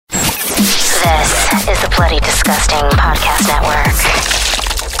is the Bloody Disgusting Podcast Network.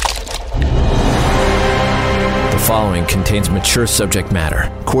 The following contains mature subject matter,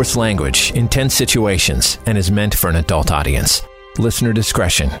 coarse language, intense situations, and is meant for an adult audience. Listener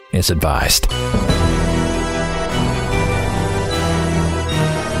discretion is advised.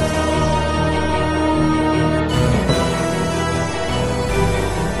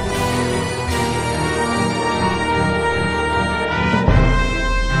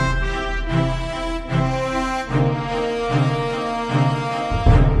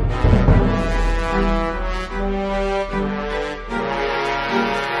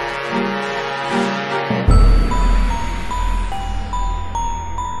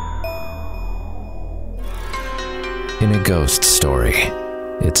 In a ghost story,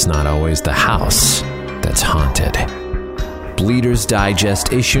 it's not always the house that's haunted. Bleeder's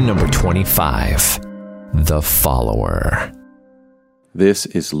Digest, issue number 25, The Follower. This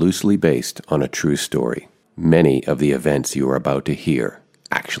is loosely based on a true story. Many of the events you are about to hear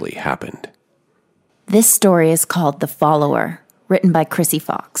actually happened. This story is called The Follower, written by Chrissy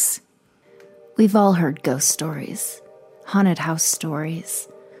Fox. We've all heard ghost stories, haunted house stories,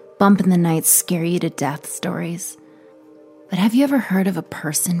 bump in the night scare you to death stories. But have you ever heard of a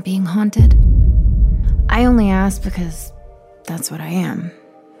person being haunted? I only ask because that's what I am.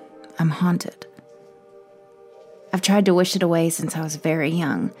 I'm haunted. I've tried to wish it away since I was very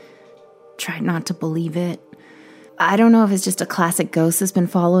young. Tried not to believe it. I don't know if it's just a classic ghost that's been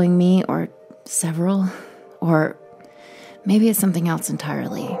following me, or several, or maybe it's something else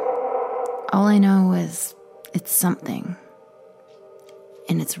entirely. All I know is it's something.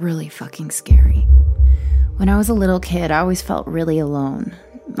 And it's really fucking scary. When I was a little kid, I always felt really alone.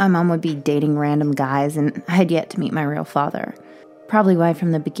 My mom would be dating random guys, and I had yet to meet my real father. Probably why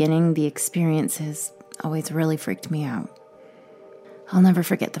from the beginning, the experiences always really freaked me out. I'll never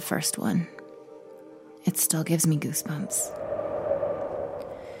forget the first one. It still gives me goosebumps.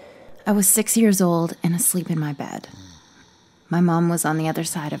 I was 6 years old and asleep in my bed. My mom was on the other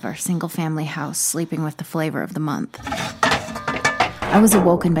side of our single-family house, sleeping with the flavor of the month. I was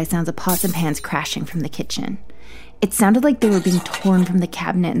awoken by sounds of pots and pans crashing from the kitchen. It sounded like they were being torn from the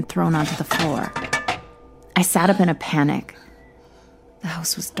cabinet and thrown onto the floor. I sat up in a panic. The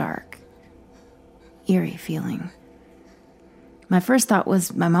house was dark. Eerie feeling. My first thought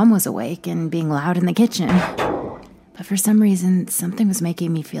was my mom was awake and being loud in the kitchen. But for some reason, something was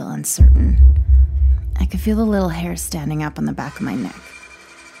making me feel uncertain. I could feel the little hairs standing up on the back of my neck.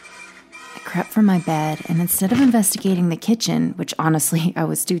 I crept from my bed, and instead of investigating the kitchen, which honestly I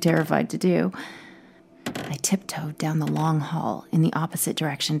was too terrified to do, I tiptoed down the long hall in the opposite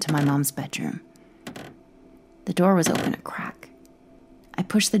direction to my mom's bedroom. The door was open a crack. I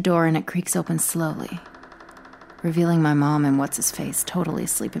pushed the door and it creaks open slowly, revealing my mom and what's-his-face totally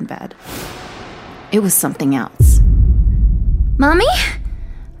asleep in bed. It was something else. "Mommy?"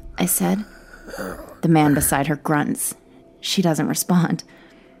 I said. The man beside her grunts. She doesn't respond.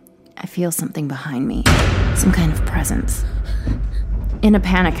 I feel something behind me, some kind of presence. In a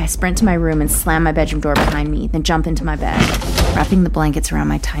panic, I sprint to my room and slam my bedroom door behind me, then jump into my bed, wrapping the blankets around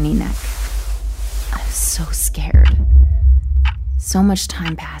my tiny neck. I was so scared. So much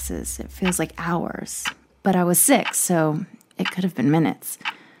time passes, it feels like hours. But I was 6, so it could have been minutes.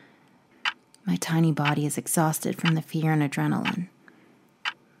 My tiny body is exhausted from the fear and adrenaline.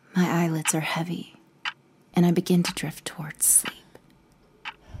 My eyelids are heavy, and I begin to drift towards sleep.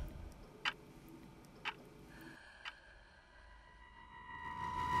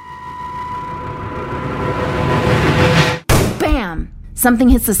 Bam! Something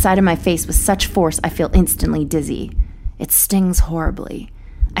hits the side of my face with such force I feel instantly dizzy. It stings horribly.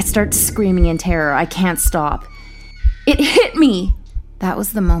 I start screaming in terror. I can't stop. It hit me! That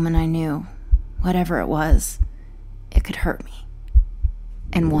was the moment I knew, whatever it was, it could hurt me.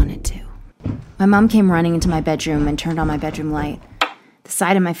 And wanted to. My mom came running into my bedroom and turned on my bedroom light. The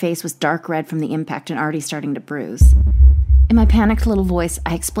side of my face was dark red from the impact and already starting to bruise. In my panicked little voice,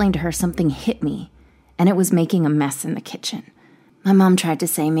 I explained to her something hit me, and it was making a mess in the kitchen. My mom tried to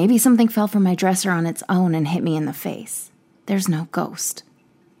say maybe something fell from my dresser on its own and hit me in the face. There's no ghost.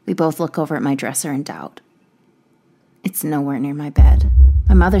 We both look over at my dresser in doubt. It's nowhere near my bed.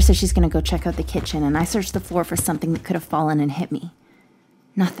 My mother says she's going to go check out the kitchen, and I search the floor for something that could have fallen and hit me.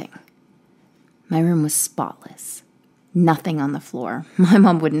 Nothing. My room was spotless. Nothing on the floor. My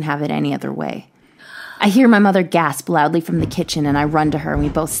mom wouldn't have it any other way. I hear my mother gasp loudly from the kitchen, and I run to her, and we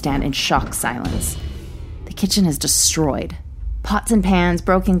both stand in shocked silence. The kitchen is destroyed. Pots and pans,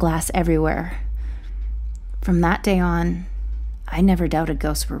 broken glass everywhere. From that day on, I never doubted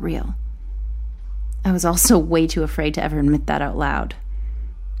ghosts were real. I was also way too afraid to ever admit that out loud.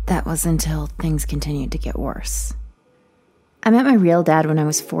 That was until things continued to get worse. I met my real dad when I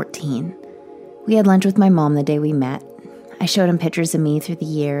was 14. We had lunch with my mom the day we met. I showed him pictures of me through the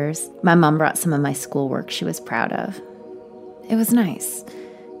years. My mom brought some of my schoolwork she was proud of. It was nice.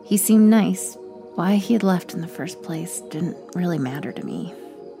 He seemed nice. Why he had left in the first place didn't really matter to me.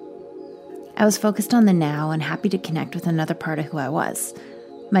 I was focused on the now and happy to connect with another part of who I was.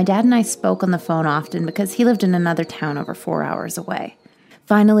 My dad and I spoke on the phone often because he lived in another town over 4 hours away.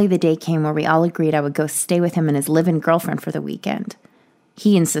 Finally, the day came where we all agreed I would go stay with him and his live-in girlfriend for the weekend.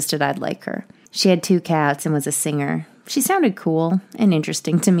 He insisted I'd like her. She had 2 cats and was a singer. She sounded cool and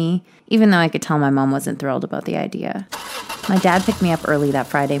interesting to me, even though I could tell my mom wasn't thrilled about the idea. My dad picked me up early that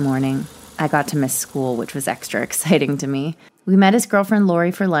Friday morning. I got to miss school, which was extra exciting to me. We met his girlfriend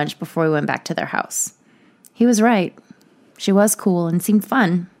Lori for lunch before we went back to their house. He was right. She was cool and seemed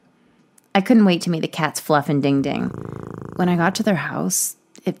fun. I couldn't wait to meet the cats Fluff and Ding Ding. When I got to their house,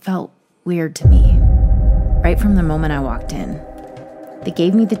 it felt weird to me. Right from the moment I walked in. They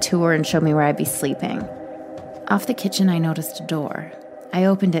gave me the tour and showed me where I'd be sleeping. Off the kitchen, I noticed a door. I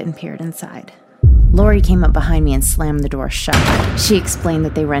opened it and peered inside. Lori came up behind me and slammed the door shut. She explained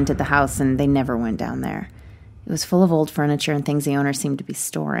that they rented the house and they never went down there. It was full of old furniture and things the owner seemed to be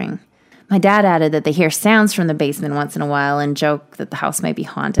storing. My dad added that they hear sounds from the basement once in a while and joke that the house might be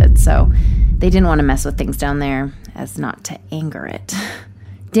haunted, so they didn't want to mess with things down there as not to anger it.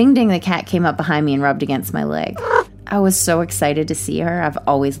 Ding Ding the cat came up behind me and rubbed against my leg. I was so excited to see her. I've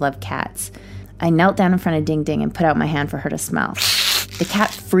always loved cats. I knelt down in front of Ding Ding and put out my hand for her to smell. The cat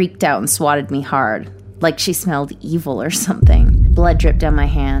freaked out and swatted me hard, like she smelled evil or something. Blood dripped down my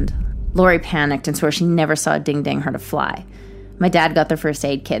hand. Lori panicked and swore she never saw Ding Ding hurt a fly. My dad got the first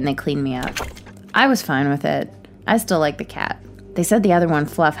aid kit and they cleaned me up. I was fine with it. I still liked the cat. They said the other one,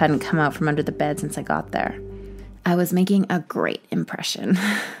 Fluff, hadn't come out from under the bed since I got there. I was making a great impression.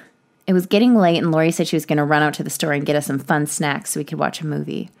 It was getting late and Lori said she was going to run out to the store and get us some fun snacks so we could watch a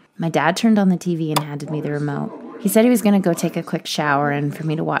movie. My dad turned on the TV and handed me the remote. He said he was going to go take a quick shower and for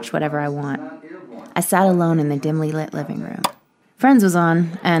me to watch whatever I want. I sat alone in the dimly lit living room. Friends was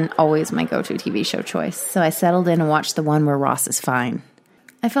on, and always my go-to TV show choice, so I settled in and watched the one where Ross is fine.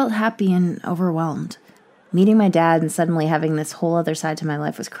 I felt happy and overwhelmed. Meeting my dad and suddenly having this whole other side to my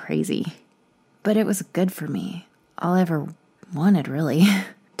life was crazy. But it was good for me. All I ever wanted, really,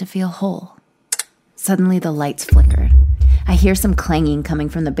 to feel whole. Suddenly the lights flickered. I hear some clanging coming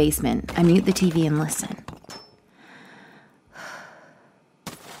from the basement. I mute the TV and listen.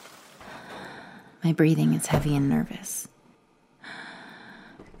 My breathing is heavy and nervous.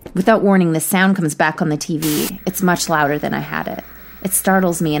 Without warning, the sound comes back on the TV. It's much louder than I had it. It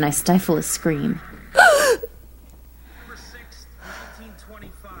startles me and I stifle a scream.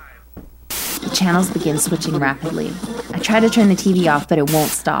 The channels begin switching rapidly. I try to turn the TV off, but it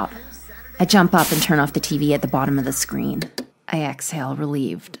won't stop. I jump up and turn off the TV at the bottom of the screen. I exhale,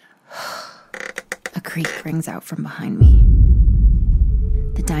 relieved. A creak rings out from behind me.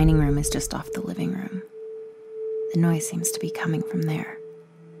 The dining room is just off the living room. The noise seems to be coming from there.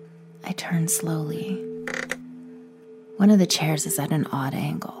 I turn slowly. One of the chairs is at an odd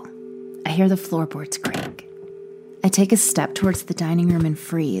angle. I hear the floorboards creak. I take a step towards the dining room and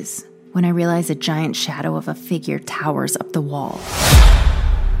freeze when I realize a giant shadow of a figure towers up the wall.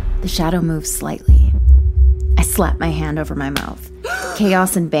 The shadow moves slightly. I slap my hand over my mouth.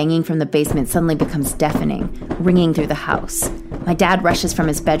 Chaos and banging from the basement suddenly becomes deafening, ringing through the house. My dad rushes from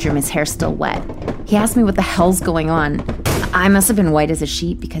his bedroom, his hair still wet. He asks me what the hell's going on. I must have been white as a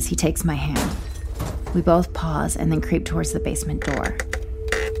sheet because he takes my hand. We both pause and then creep towards the basement door.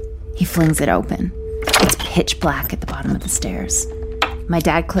 He flings it open. It's pitch black at the bottom of the stairs. My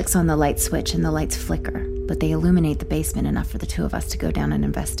dad clicks on the light switch and the lights flicker, but they illuminate the basement enough for the two of us to go down and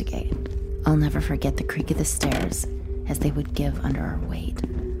investigate. I'll never forget the creak of the stairs as they would give under our weight.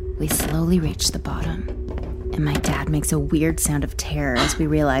 We slowly reach the bottom, and my dad makes a weird sound of terror as we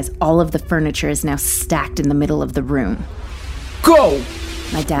realize all of the furniture is now stacked in the middle of the room. Go!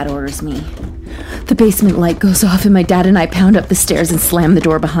 My dad orders me. The basement light goes off and my dad and I pound up the stairs and slam the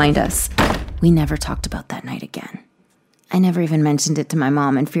door behind us. We never talked about that night again. I never even mentioned it to my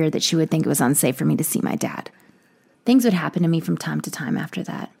mom and feared that she would think it was unsafe for me to see my dad. Things would happen to me from time to time after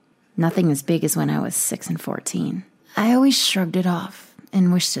that. Nothing as big as when I was 6 and 14. I always shrugged it off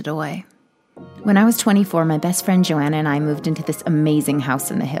and wished it away. When I was 24, my best friend Joanna and I moved into this amazing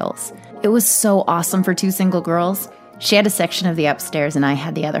house in the hills. It was so awesome for two single girls. She had a section of the upstairs and I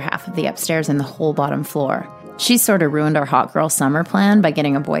had the other half of the upstairs and the whole bottom floor. She sort of ruined our hot girl summer plan by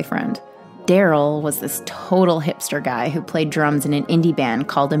getting a boyfriend. Daryl was this total hipster guy who played drums in an indie band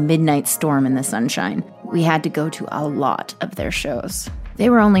called A Midnight Storm in the Sunshine. We had to go to a lot of their shows. They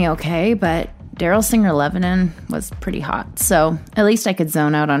were only okay, but Daryl Singer Lebanon was pretty hot, so at least I could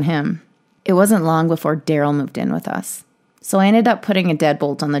zone out on him. It wasn't long before Daryl moved in with us, so I ended up putting a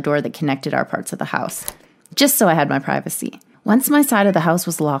deadbolt on the door that connected our parts of the house, just so I had my privacy. Once my side of the house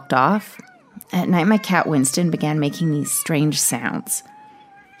was locked off, at night my cat Winston began making these strange sounds.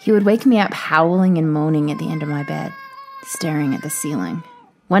 He would wake me up howling and moaning at the end of my bed, staring at the ceiling.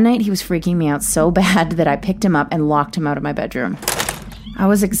 One night he was freaking me out so bad that I picked him up and locked him out of my bedroom. I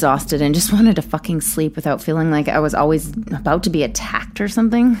was exhausted and just wanted to fucking sleep without feeling like I was always about to be attacked or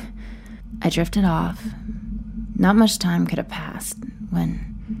something. I drifted off. Not much time could have passed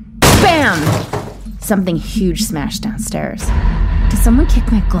when... BAM! Something huge smashed downstairs. Did someone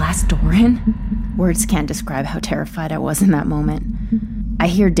kick my glass door in? Words can't describe how terrified I was in that moment. I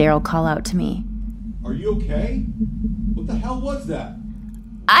hear Daryl call out to me. Are you okay? What the hell was that?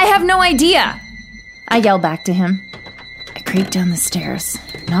 I have no idea! I yell back to him. I creep down the stairs,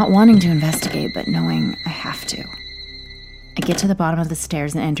 not wanting to investigate, but knowing I have to. I get to the bottom of the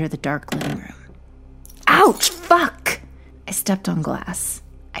stairs and enter the dark living room. Ouch! Fuck! I stepped on glass.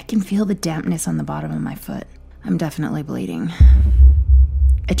 I can feel the dampness on the bottom of my foot. I'm definitely bleeding.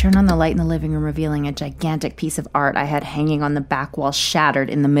 I turn on the light in the living room, revealing a gigantic piece of art I had hanging on the back wall shattered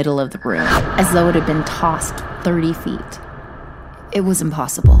in the middle of the room, as though it had been tossed 30 feet. It was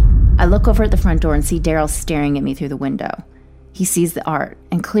impossible. I look over at the front door and see Daryl staring at me through the window. He sees the art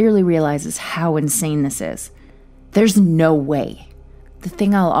and clearly realizes how insane this is. There's no way. The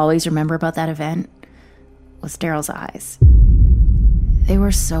thing I'll always remember about that event was Daryl's eyes. They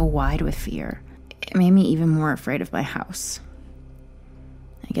were so wide with fear. It made me even more afraid of my house.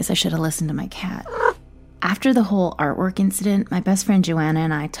 I guess I should have listened to my cat. After the whole artwork incident, my best friend Joanna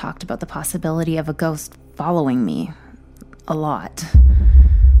and I talked about the possibility of a ghost following me. A lot.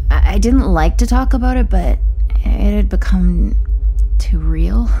 I didn't like to talk about it, but it had become too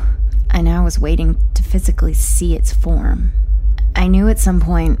real. I now was waiting to physically see its form. I knew at some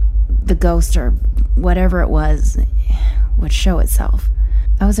point the ghost, or whatever it was, would show itself.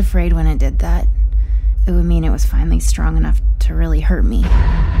 I was afraid when it did that, it would mean it was finally strong enough to really hurt me,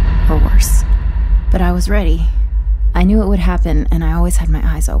 or worse. But I was ready. I knew it would happen, and I always had my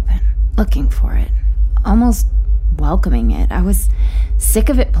eyes open, looking for it, almost welcoming it. I was sick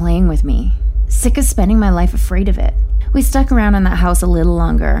of it playing with me, sick of spending my life afraid of it. We stuck around in that house a little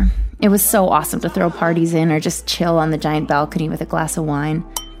longer. It was so awesome to throw parties in or just chill on the giant balcony with a glass of wine.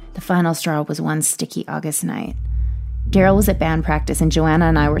 The final straw was one sticky August night. Daryl was at band practice, and Joanna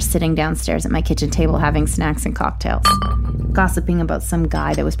and I were sitting downstairs at my kitchen table having snacks and cocktails, gossiping about some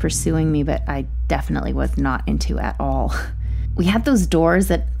guy that was pursuing me, but I definitely was not into at all. We had those doors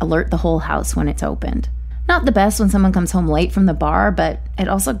that alert the whole house when it's opened. Not the best when someone comes home late from the bar, but it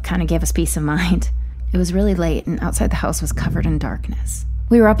also kind of gave us peace of mind. It was really late, and outside the house was covered in darkness.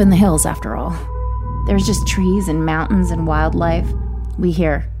 We were up in the hills, after all. There was just trees and mountains and wildlife. We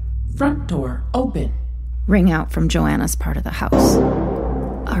hear, "Front door open," ring out from Joanna's part of the house.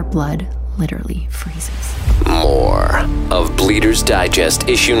 Our blood literally freezes. More of Bleeders Digest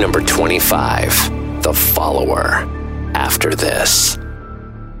issue number 25, The Follower, after this.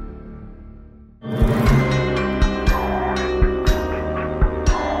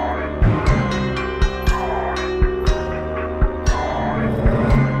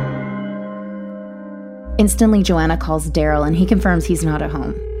 Instantly, Joanna calls Daryl, and he confirms he's not at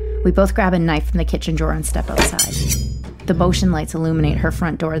home. We both grab a knife from the kitchen drawer and step outside. The motion lights illuminate her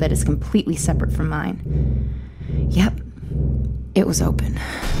front door that is completely separate from mine. Yep, it was open.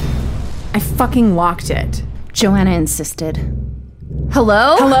 "I fucking locked it." Joanna insisted.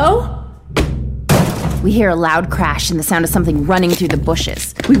 Hello? "Hello?" We hear a loud crash and the sound of something running through the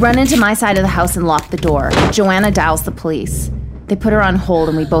bushes. We run into my side of the house and lock the door. Joanna dials the police. They put her on hold,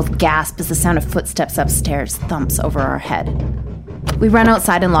 and we both gasp as the sound of footsteps upstairs thumps over our head. We run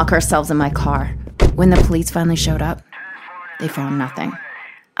outside and lock ourselves in my car. When the police finally showed up, they found nothing.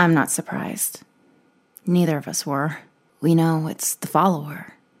 I'm not surprised. Neither of us were. We know it's the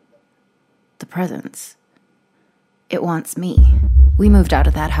follower. The presence. It wants me. We moved out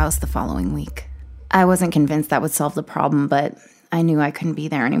of that house the following week. I wasn't convinced that would solve the problem, but I knew I couldn't be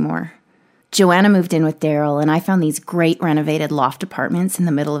there anymore. Joanna moved in with Daryl, and I found these great renovated loft apartments in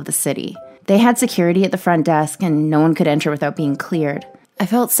the middle of the city. They had security at the front desk, and no one could enter without being cleared. I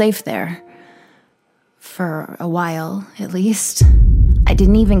felt safe there. For a while, at least. I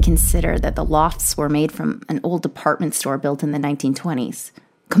didn't even consider that the lofts were made from an old department store built in the 1920s.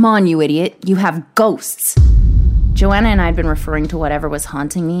 Come on, you idiot. You have ghosts. Joanna and I had been referring to whatever was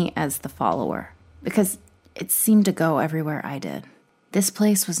haunting me as the follower, because it seemed to go everywhere I did. This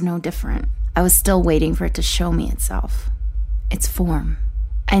place was no different. I was still waiting for it to show me itself. Its form.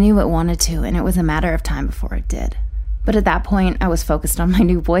 I knew it wanted to, and it was a matter of time before it did. But at that point, I was focused on my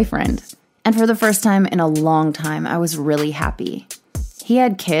new boyfriend. And for the first time in a long time, I was really happy. He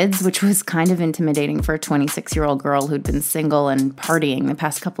had kids, which was kind of intimidating for a 26-year-old girl who'd been single and partying the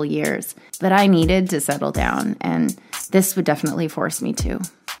past couple years. But I needed to settle down, and this would definitely force me to.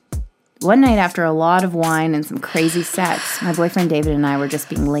 One night after a lot of wine and some crazy sex, my boyfriend David and I were just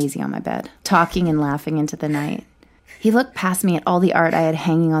being lazy on my bed, talking and laughing into the night. He looked past me at all the art I had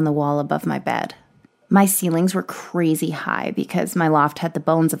hanging on the wall above my bed. My ceilings were crazy high because my loft had the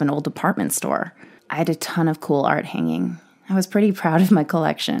bones of an old department store. I had a ton of cool art hanging. I was pretty proud of my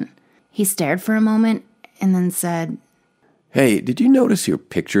collection. He stared for a moment and then said, Hey, did you notice your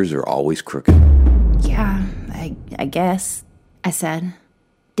pictures are always crooked? Yeah, I guess, I said.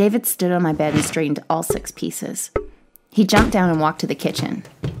 David stood on my bed and straightened all 6 pieces. He jumped down and walked to the kitchen.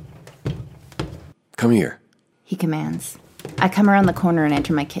 Come here, he commands. I come around the corner and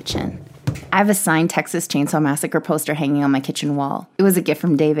enter my kitchen. I have a signed Texas Chainsaw Massacre poster hanging on my kitchen wall. It was a gift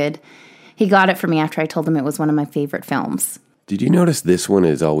from David. He got it for me after I told him it was one of my favorite films. Did you notice this one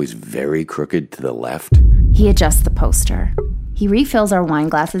is always very crooked to the left? He adjusts the poster. He refills our wine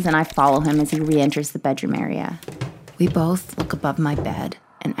glasses and I follow him as he re-enters the bedroom area. We both look above my bed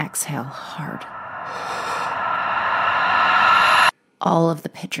and exhale hard. All of the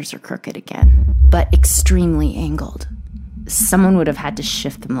pictures are crooked again, but extremely angled. Someone would have had to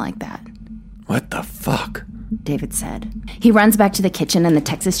shift them like that. What the fuck? David said. He runs back to the kitchen and the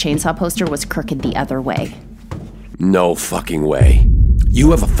Texas Chainsaw poster was crooked the other way. No fucking way.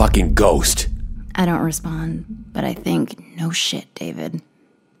 You have a fucking ghost. I don't respond, but I think, no shit, David.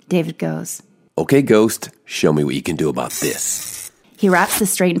 David goes, Okay, ghost, show me what you can do about this. He wraps the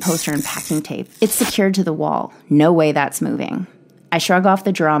straightened poster in packing tape. It's secured to the wall. No way that's moving. I shrug off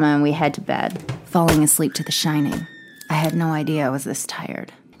the drama and we head to bed, falling asleep to The Shining. I had no idea I was this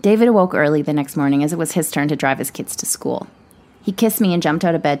tired. David awoke early the next morning as it was his turn to drive his kids to school. He kissed me and jumped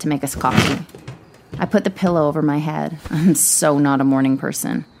out of bed to make us coffee. I put the pillow over my head. I'm so not a morning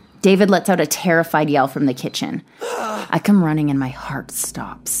person. David lets out a terrified yell from the kitchen. I come running and my heart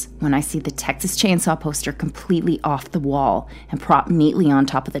stops when I see the Texas Chainsaw poster completely off the wall and propped neatly on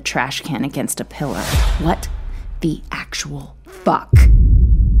top of the trash can against a pillar. What the actual fuck?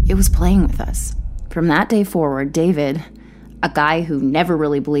 It was playing with us. From that day forward, David, a guy who never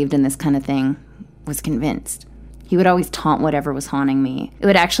really believed in this kind of thing, was convinced. He would always taunt whatever was haunting me. It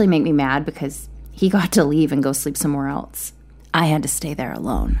would actually make me mad because he got to leave and go sleep somewhere else. I had to stay there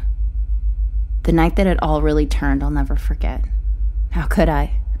alone. The night that it all really turned, I'll never forget. How could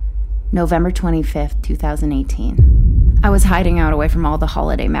I? November 25th, 2018. I was hiding out away from all the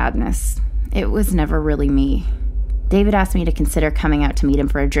holiday madness. It was never really me. David asked me to consider coming out to meet him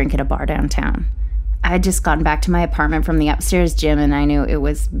for a drink at a bar downtown. I had just gotten back to my apartment from the upstairs gym and I knew it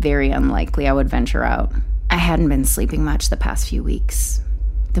was very unlikely I would venture out. I hadn't been sleeping much the past few weeks.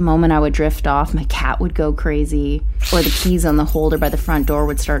 The moment I would drift off, my cat would go crazy, or the keys on the holder by the front door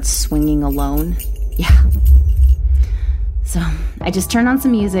would start swinging alone. Yeah. So I just turned on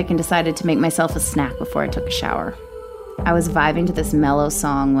some music and decided to make myself a snack before I took a shower. I was vibing to this mellow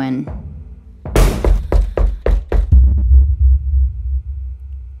song when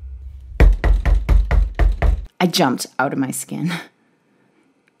I jumped out of my skin.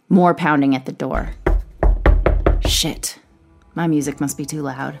 More pounding at the door. Shit. My music must be too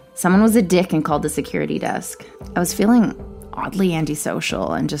loud. Someone was a dick and called the security desk. I was feeling oddly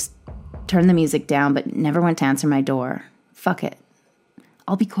antisocial and just turned the music down but never went to answer my door. Fuck it.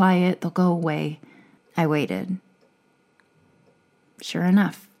 I'll be quiet. They'll go away. I waited. Sure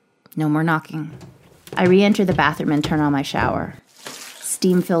enough, no more knocking. I re-enter the bathroom and turn on my shower.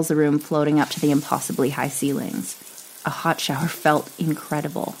 Steam fills the room, floating up to the impossibly high ceilings. A hot shower felt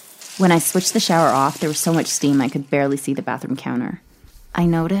incredible. When I switched the shower off, there was so much steam I could barely see the bathroom counter. I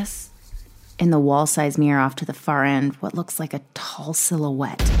notice, in the wall-size mirror off to the far end, what looks like a tall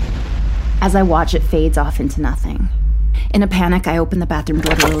silhouette. As I watch, it fades off into nothing. In a panic, I open the bathroom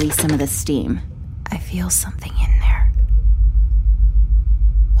door to release some of the steam. I feel something in there,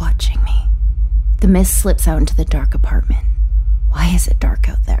 watching me. The mist slips out into the dark apartment. Why is it dark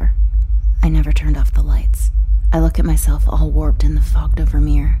out there? I never turned off the lights. I look at myself all warped in the fogged-over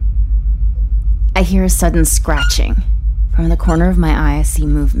mirror. I hear a sudden scratching. From the corner of my eye, I see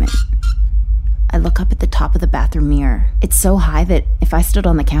movement. I look up at the top of the bathroom mirror. It's so high that if I stood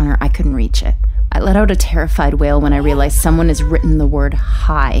on the counter, I couldn't reach it. I let out a terrified wail when I realized someone has written the word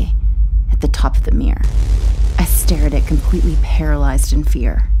 "hi" at the top of the mirror. I stare at it, completely paralyzed in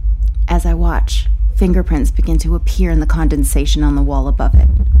fear. As I watch, fingerprints begin to appear in the condensation on the wall above it,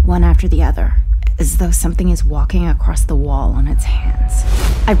 one after the other. as though something is walking across the wall on its hands.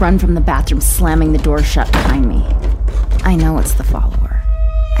 I run from the bathroom, slamming the door shut behind me. I know it's the follower.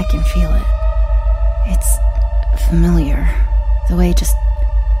 I can feel it. It's familiar. The way it just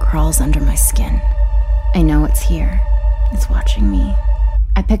crawls under my skin. I know it's here. It's watching me.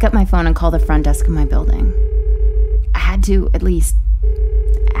 I pick up my phone and call the front desk of my building. I had to at least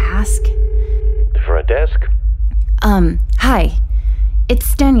ask. The front desk? Hi.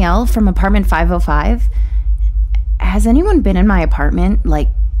 It's Danielle from apartment 505. Has anyone been in my apartment, like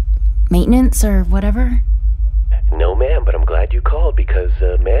maintenance or whatever? No, ma'am, but I'm glad you called because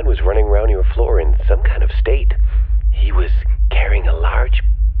a man was running around your floor in some kind of state. He was carrying a large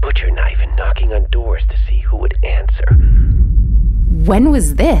butcher knife and knocking on doors to see who would answer. When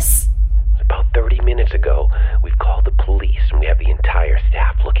was this? It was about 30 minutes ago. We've called the police and we have the entire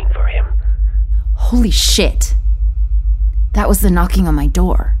staff looking for him. Holy shit. That was the knocking on my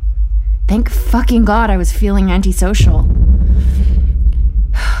door. Thank fucking God I was feeling antisocial.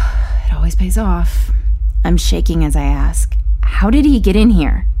 It always pays off. I'm shaking as I ask, how did he get in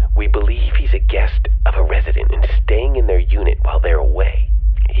here? We believe he's a guest of a resident and staying in their unit while they're away.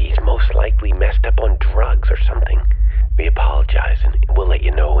 He's most likely messed up on drugs or something. We apologize and we'll let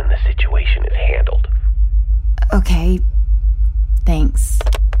you know when the situation is handled. Okay. Thanks.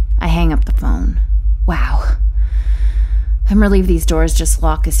 I hang up the phone. Wow. I'm relieved these doors just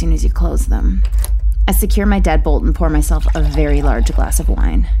lock as soon as you close them. I secure my deadbolt and pour myself a very large glass of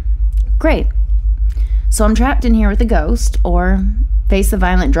wine. Great. So I'm trapped in here with a ghost, or face a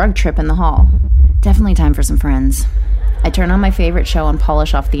violent drug trip in the hall. Definitely time for some friends. I turn on my favorite show and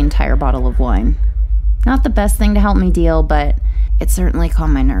polish off the entire bottle of wine. Not the best thing to help me deal, but it certainly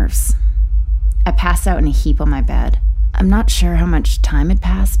calmed my nerves. I passed out in a heap on my bed. I'm not sure how much time had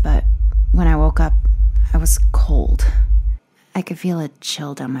passed, but when I woke up, I was cold. I could feel a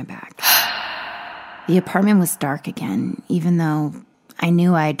chill down my back. The apartment was dark again, even though I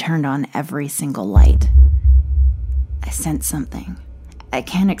knew I had turned on every single light. I sensed something. I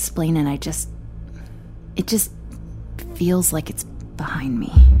can't explain it, it just feels like it's behind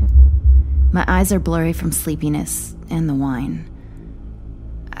me. My eyes are blurry from sleepiness and the wine.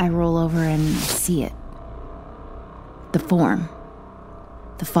 I roll over and see it. The form.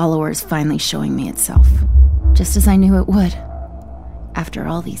 The follower is finally showing me itself, just as I knew it would. After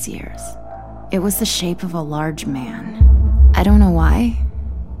all these years, it was the shape of a large man. I don't know why,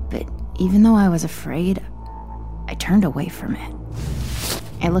 but even though I was afraid, I turned away from it.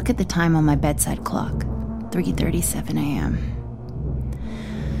 I look at the time on my bedside clock, 3:37 a.m.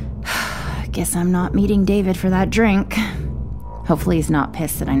 Guess I'm not meeting David for that drink. Hopefully he's not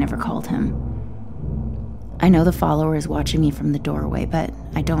pissed that I never called him. I know the follower is watching me from the doorway, but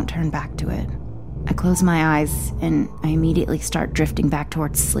I don't turn back to it. I close my eyes, and I immediately start drifting back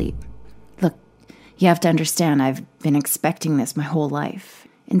towards sleep. Look, you have to understand, I've been expecting this my whole life.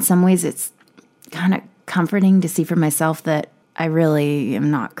 In some ways, it's kind of comforting to see for myself that I really am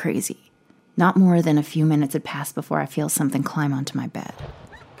not crazy. Not more than a few minutes had passed before I feel something climb onto my bed.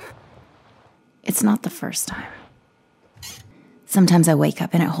 It's not the first time. Sometimes I wake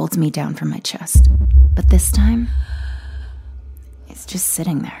up and it holds me down from my chest. But this time, it's just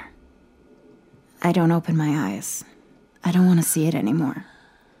sitting there. I don't open my eyes. I don't want to see it anymore.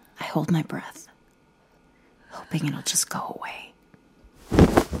 I hold my breath, hoping it'll just go away.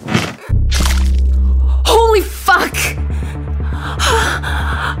 Holy fuck!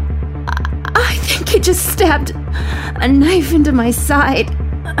 I think it just stabbed a knife into my side.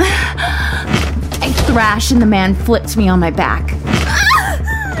 I thrash and the man flips me on my back.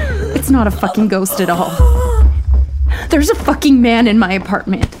 It's not a fucking ghost at all. There's a fucking man in my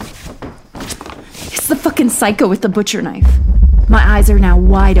apartment. It's the fucking psycho with the butcher knife. My eyes are now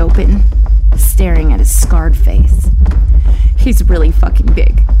wide open, staring at his scarred face. He's really fucking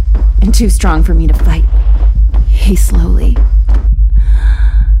big and too strong for me to fight. He slowly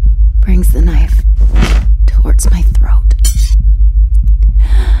brings the knife towards my throat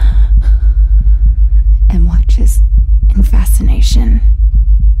and watches in fascination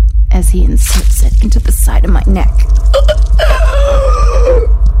as he inserts it into the side of my neck.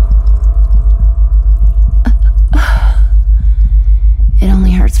 It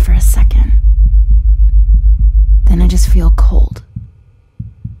only hurts for a second. Then I just feel cold.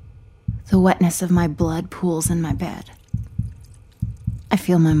 The wetness of my blood pools in my bed. I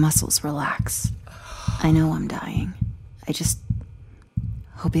feel my muscles relax. I know I'm dying. I just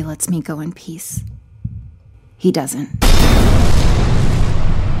hope he lets me go in peace. He doesn't.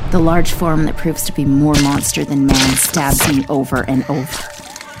 The large form that proves to be more monster than man stabs me over and over.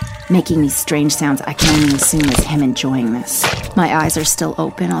 making these strange sounds I can only assume is him enjoying this. My eyes are still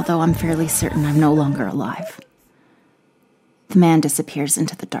open, although I'm fairly certain I'm no longer alive. The man disappears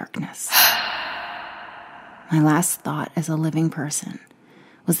into the darkness. My last thought as a living person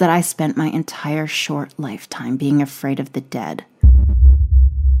was that I spent my entire short lifetime being afraid of the dead,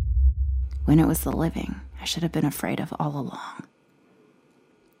 when it was the living I should have been afraid of all along.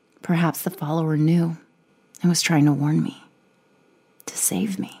 Perhaps the follower knew and was trying to warn me, to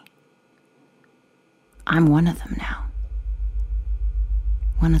save me. I'm one of them now.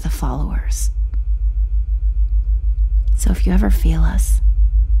 One of the followers. So if you ever feel us,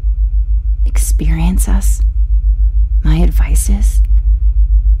 experience us, my advice is,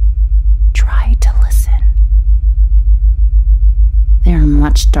 try to listen. There are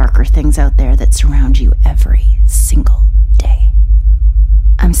much darker things out there that surround you every single day.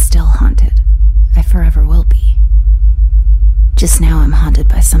 I'm still haunted. I forever will be. Just now I'm haunted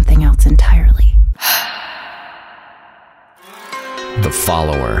by something else entirely. The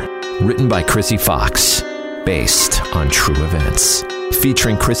Follower, written by Chrissy Fox, based on true events.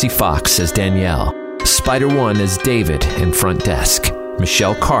 Featuring Chrissy Fox as Danielle, Spider-One as David in Front Desk,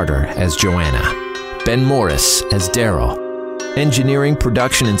 Michelle Carter as Joanna, Ben Morris as Daryl. Engineering,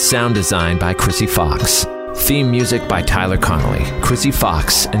 production, and sound design by Chrissy Fox. Theme music by Tyler Connolly, Chrissy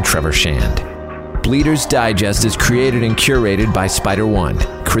Fox, and Trevor Shand. Bleeders Digest is created and curated by Spider-One,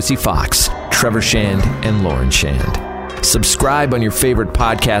 Chrissy Fox, Trevor Shand, and Lauren Shand. Subscribe on your favorite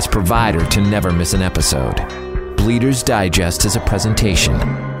podcast provider to never miss an episode. Bleeders Digest is a presentation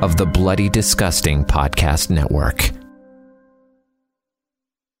of the Bloody Disgusting Podcast Network.